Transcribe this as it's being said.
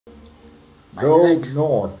My Go leg.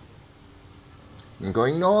 north. I'm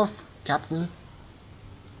going north, Captain.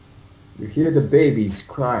 You hear the babies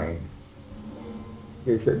crying.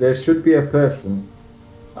 Okay, so there should be a person.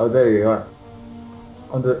 Oh, there you are.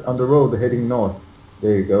 On the road heading north.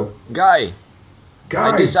 There you go. Guy, I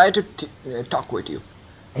Guy! decided to talk with you.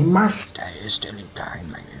 I must! There is still in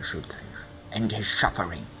time, and his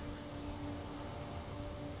suffering.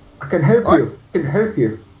 I can help What? you! I can help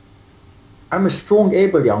you! I'm a strong,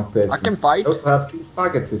 able young person. I can fight. I also have 2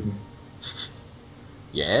 faggots with me.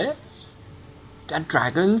 Yes? That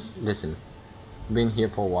dragons? Listen, been here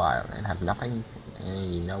for a while and have nothing.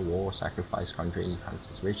 War, sacrifice, country,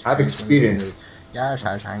 rich. I have experience. Yes,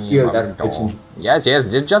 hanging Feel above the that door. pigeons. Yes,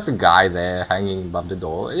 there's just a guy there hanging above the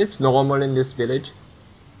door. It's normal in this village.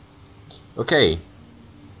 Okay.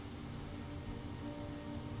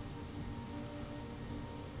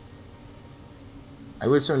 I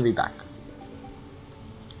will soon be back.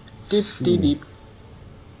 Deep, deep, deep.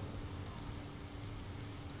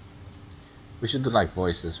 We should do like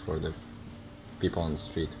voices for the people on the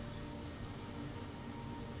street.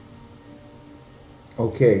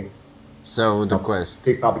 Okay. So the Now quest.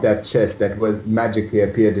 pick up that chest that was magically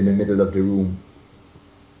appeared in the middle of the room.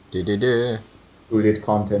 Full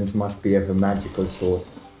contents must be of a magical sort.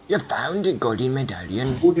 You found a golden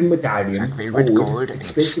medallion. Golden medallion, Filled with gold and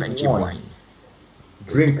expensive expensive wine.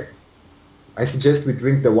 Drink. I suggest we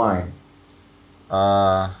drink the wine.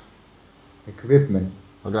 Equipment.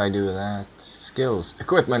 How do I do that? Skills.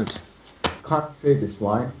 Equipment. Can't trade this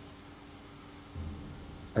wine.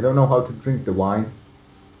 I don't know how to drink the wine.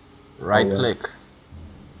 Right click.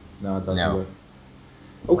 No, it doesn't No. work.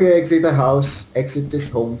 Okay, exit the house. Exit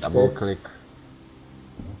this homestead. Double click.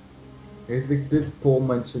 Exit this poor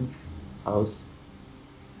merchant's house.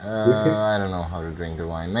 I don't know how to drink the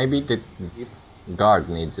wine. Maybe the guard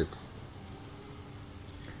needs it.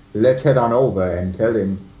 Let's head on over and tell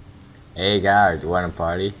him. Hey guard, wanna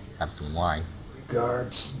party? Have some wine.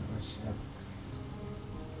 Guards.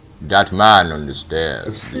 That man on the stairs.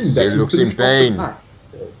 I've seen that. He looks in pain.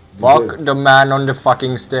 Fuck the man on the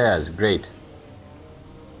fucking stairs. Great.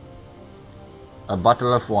 A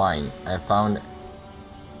bottle of wine. I found.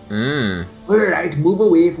 Alright, move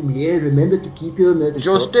away from here. Remember to keep your mouth shut.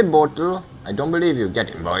 Just a bottle. I don't believe you. Get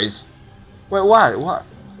him, boys. Wait, what? What?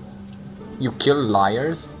 You kill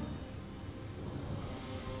liars?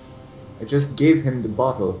 I just gave him the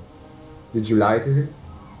bottle. Did you lie to him?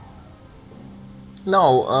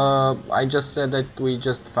 No, I just said that we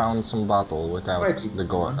just found some bottle without Right. the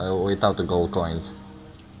gold, without the gold coins.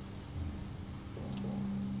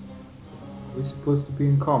 We're supposed to be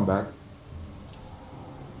in combat.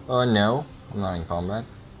 No, I'm not in combat.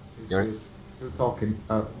 You're- We're still talking.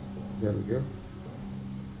 Oh, there we go.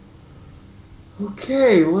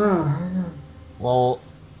 Okay, well, Well,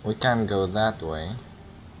 we can't go that way.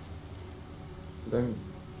 then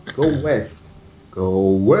go west. Go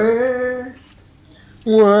west.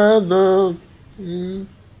 Where the...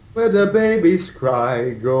 Where the babies cry,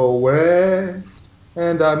 go west.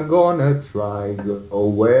 And I'm gonna try, go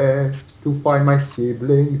west. To find my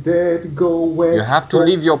sibling dead, go west. You have to Go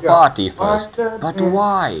leave your party first. find the But dead.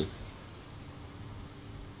 why?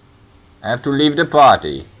 I have to leave the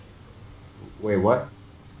party. Wait, what?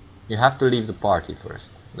 You have to leave the party first.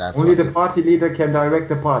 That's Only what- the party leader can direct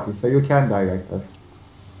the party, so you can direct us.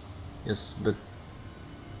 Yes, but...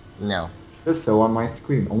 No. It says so on my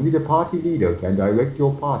screen. Only the party leader can direct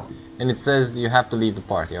your party. And it says you have to leave the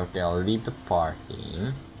party. Okay, I'll leave the party.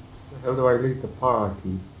 How the hell do I leave the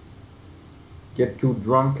party? Get too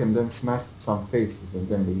drunk and then smash some faces and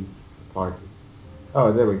then leave the party.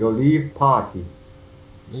 Oh, there we go. Leave party.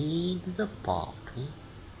 Leave the party.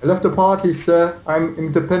 I left the party, sir. I'm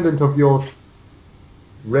independent of yours.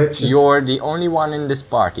 Wretched. You're the only one in this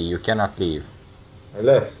party. You cannot leave. I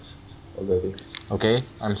left already. Okay,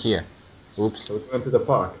 I'm here. Oops. So we went to the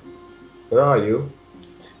park. Where are you?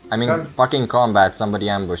 I'm in That's- fucking combat. Somebody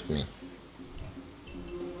ambushed me.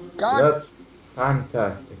 God. That's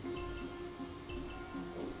fantastic.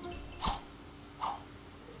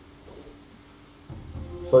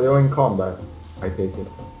 So you're in combat, I take it.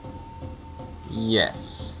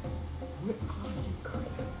 Yes. Where are you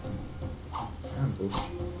guys? Ambush.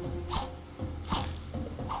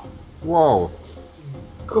 Whoa.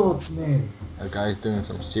 God's name. That guy's doing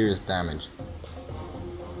some serious damage.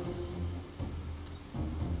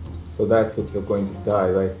 So that's it, you're going to die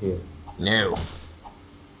right here. No.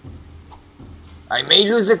 I may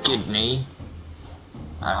lose a kidney.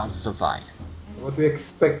 I'll survive. What do you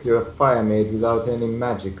expect? You're a fire mage without any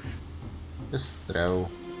magics. Just throw.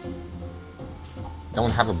 Don't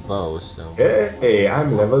have a bow, so... Hey,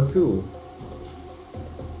 I'm level 2.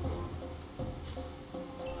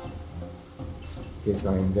 Yes,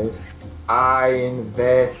 I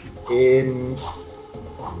invest in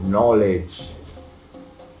knowledge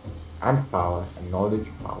and power, and knowledge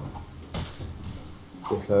power.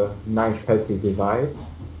 There's a nice healthy divide.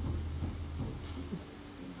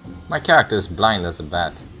 My character is blind as a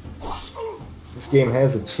bat. This game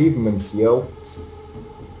has achievements, yo.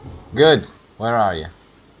 Good. Where are you?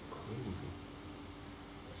 Crazy.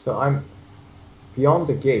 So I'm beyond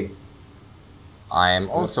the gate. I am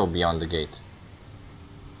also beyond the gate.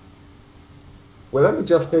 Well, let me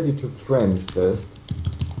just add you to friends first.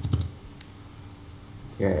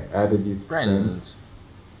 Okay, added you to friends.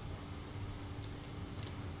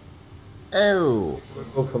 Oh. We'll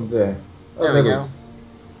go from there. Oh, There we go.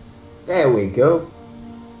 There we go.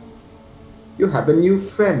 You have a new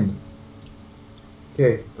friend.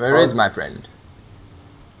 Okay. Where is my friend?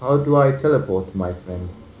 How do I teleport to my friend?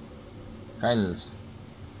 Friends.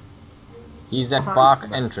 He's at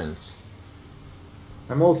park entrance.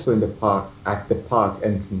 I'm also in the park, at the park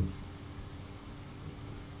entrance.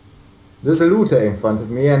 There's a looter in front of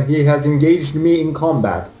me and he has engaged me in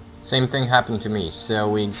combat. Same thing happened to me, so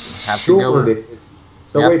we have Sure to it is.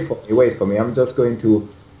 So Yep. wait for me. I'm just going to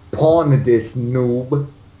pawn this noob,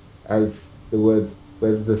 as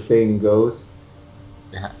the saying goes.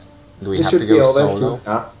 go. Do we This have to should be all go soon solo?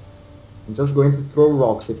 enough. I'm just going to throw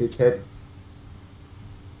rocks at his head.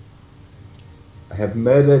 I have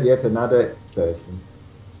murdered yet another person.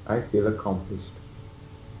 I feel accomplished.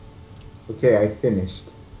 Okay, I finished.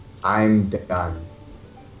 I'm done.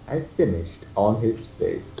 I finished on his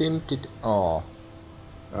face. Oh.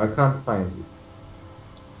 I can't find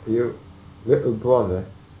you. You, little brother.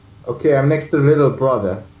 Okay, I'm next to little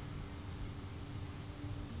brother.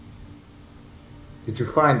 Did you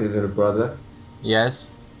find it, little brother? Yes.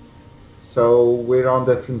 So we're on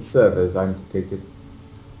different servers, I'm to take it.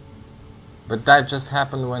 But that just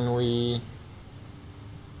happened when we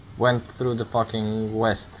went through the fucking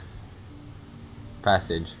west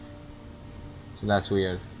passage. So that's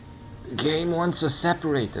weird. The game wants us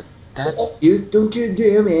separated. That's... You don't you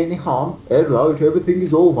do me any harm. Alright, everything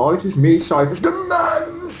is alright. It's me, Cyphers, the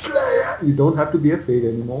Manslayer. You don't have to be afraid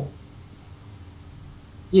anymore.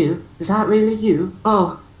 You? Is that really you?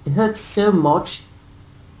 Oh, it hurts so much.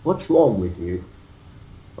 What's wrong with you?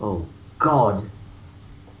 Oh, God.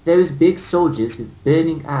 Those big soldiers with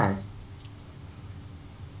burning eyes.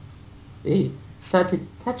 They started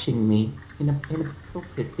touching me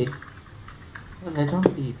inappropriately. Well, they don't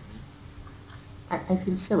leave me. I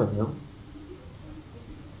feel so alone.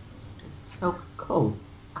 It's so cold.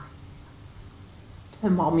 Tell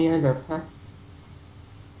Mommy I love her.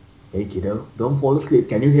 Hey kiddo, don't fall asleep.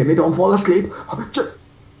 Can you hear me? Don't fall asleep.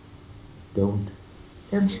 Don't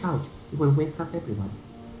shout. You will wake up everyone.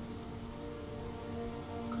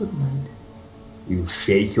 Good night. You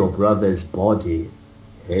shake your brother's body.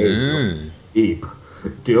 Hey, don't sleep.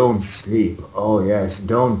 Don't sleep. Oh yes,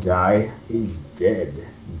 don't die. He's dead.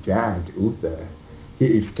 Damned Uther. He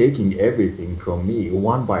is taking everything from me,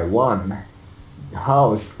 one by one.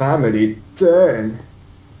 House, family, turn.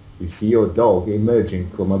 You see your dog emerging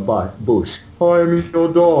from a bush. I'm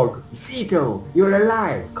your dog. Zito, you're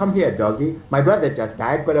alive. Come here, doggy. My brother just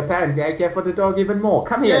died, but apparently I care for the dog even more.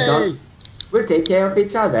 Come here, dog. We'll take care of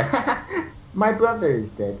each other. My brother is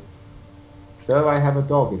dead. So I have a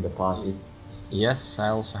dog in the party. Yes, I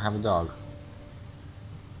also have a dog.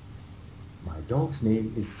 My dog's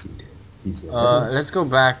name is Zito. He's a Let's go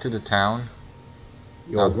back to the town.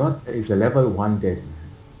 Your brother is a level 1 dead man.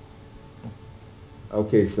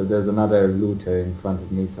 Okay, so there's another looter in front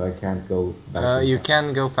of me, so I can't go back. You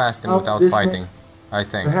can go past him Oh, without this fighting, I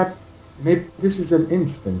think. Perhaps, maybe this is an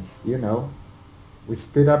instance, you know. We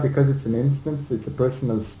split up because it's an instance, it's a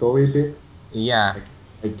personal story bit. Yeah.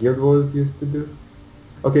 Like Guild Wars used to do.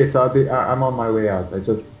 Okay, so I'm on my way out. I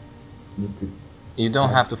just need to... You don't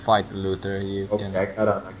have to fight the looter, you Okay, can... I got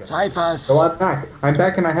out. Cyphers! So I'm back. I'm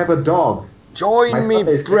back and I have a dog. Join me,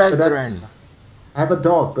 brother is dead, but brethren! I have a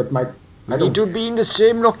dog, but I We don't... need to be in the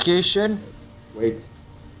same location. Wait.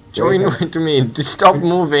 Join Wait, with me. Stop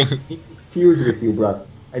moving. I need to fuse with you, brother.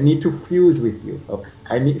 I need to fuse with you. Oh,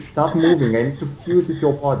 stop moving. I need to fuse with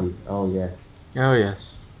your body. Oh yes. Oh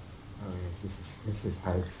yes. Oh yes. This is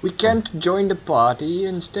how it's. We can't join the party.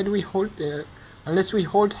 Instead, we hold unless we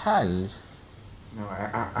hold hands. No,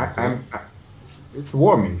 it's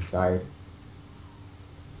warm inside.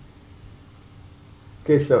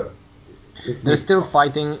 Okay, so. They're still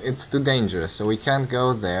fighting. It's too dangerous, so we can't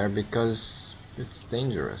go there because it's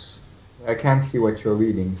dangerous. I can't see what you're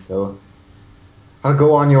reading, so I'll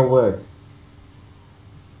go on your word.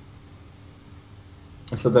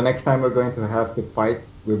 So the next time we're going to have to fight,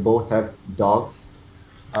 we both have dogs.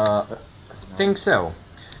 think so.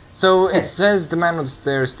 So it Yes. says the man on the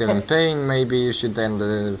stairs is still in Yes. pain. Maybe you should end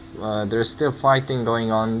the. There's still fighting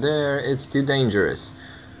going on there. It's too dangerous.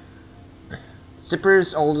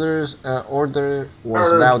 Zipper's order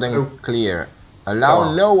was loud and clear.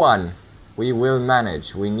 Allow no one. We will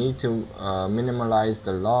manage. We need to minimize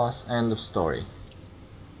the loss. End of story.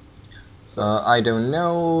 I don't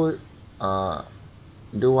know.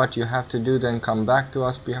 Do what you have to do, then come back to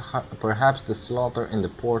us. Perhaps the slaughter in the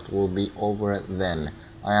port will be over then.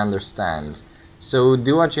 I understand. So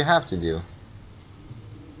do what you have to do.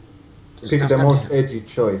 Pick the most edgy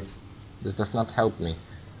choice. This does not help me.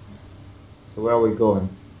 So where are we going?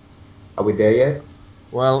 Are we there yet?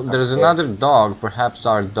 Well, there's another dog. Perhaps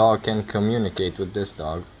our dog can communicate with this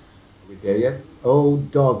dog. Are we there yet? Oh,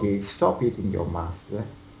 doggy, stop eating your master.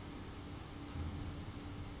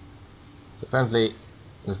 Apparently,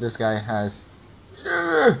 this guy has...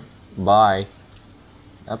 Bye.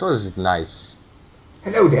 That was nice.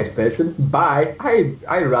 Hello, dead person. Bye.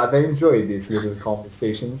 I rather enjoy these little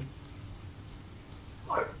conversations.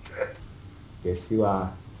 I'm dead. Yes, you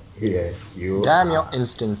are. Yes, you Damn are. your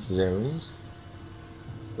instance zones.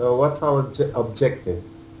 So what's our objective?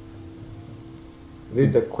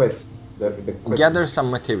 Read the quest. The quest. Gather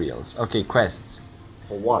some materials. Okay, quests.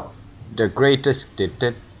 For what? The greatest...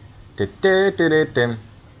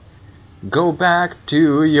 Go back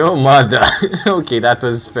to your mother. Okay, that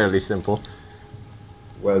was fairly simple.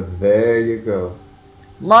 Well, there you go.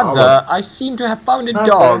 Mother, I seem to have found a Mother,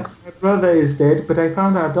 dog. my brother is dead, but I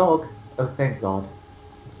found our dog. Oh, thank God.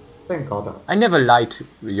 Thank God. I never lied to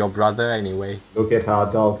your brother anyway. Look at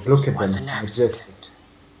our dogs. Look at Was them. an accident. Majestic.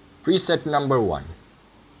 Preset number 1.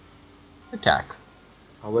 Attack.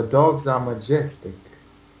 Our dogs are majestic.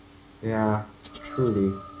 Yeah,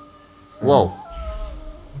 truly. Whoa.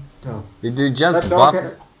 No. Did you just That dog,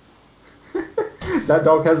 bump? that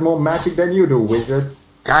dog has more magic than you do, wizard.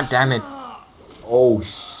 God damn it. Oh,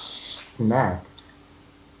 snap.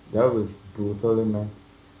 That was brutal in a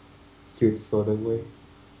cute sort of way.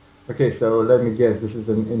 Okay, so let me guess, this is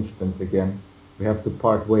an instance again. We have to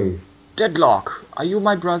part ways. Deadlock. Are you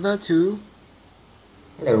my brother too?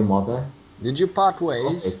 Hello, mother. Did you part ways?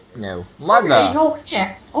 Okay. No. Hey, Mother! you're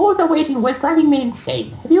here. All the waiting was driving me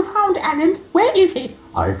insane. Have you found Alan? Where is he?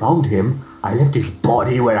 I found him. I left his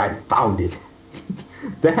body where I found it.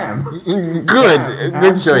 Damn. Good! Damn,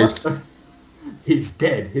 Good man. choice. He's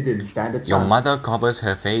dead. He didn't stand a chance. Your mother covers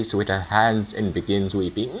her face with her hands and begins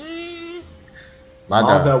weeping. Mother.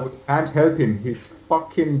 Mother, we can't help him. He's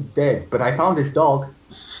fucking dead. But I found his dog.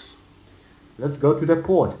 Let's go to the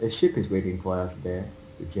port. A ship is waiting for us there.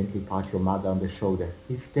 You gently pat your mother on the shoulder.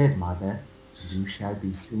 He's dead, mother. You shall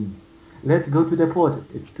be soon. Let's go to the port.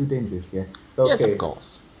 It's too dangerous here. So, Yes, okay. of course.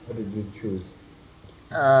 What did you choose?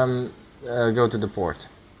 Go to the port.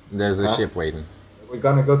 There's a Huh? ship waiting. We're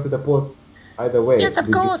gonna go to the port either way. Yes, of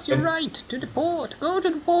Did you- course, you're right. To the port. Go to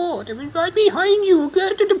the port. It was right behind you.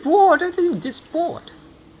 Go to the port. I think this port.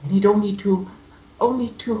 I need only to...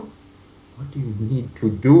 What do you need to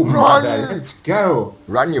do, Run! mother? Let's go!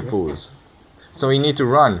 Run, you fools. So we need to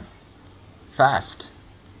run. Fast.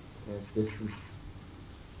 Yes, this is...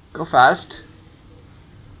 Go fast.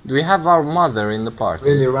 Do we have our mother in the party?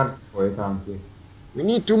 Really run for it, aren't we? We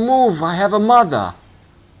need to move. I have a mother.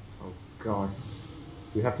 Oh, God.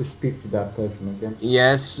 You have to speak to that person again.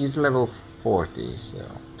 Yes, he's level 40, so...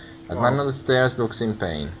 That man Oh. on the stairs looks in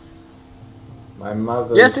pain. My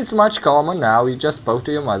mother Yes, it's much calmer now. You just spoke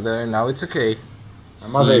to your mother and now it's okay. My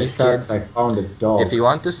mother is See, sad kids, that I found a dog. If you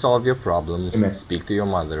want to solve your problems, Amen. speak to your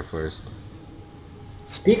mother first.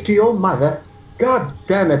 Speak to your mother? God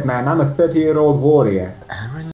damn it, man. I'm a 30-year-old warrior. Aaron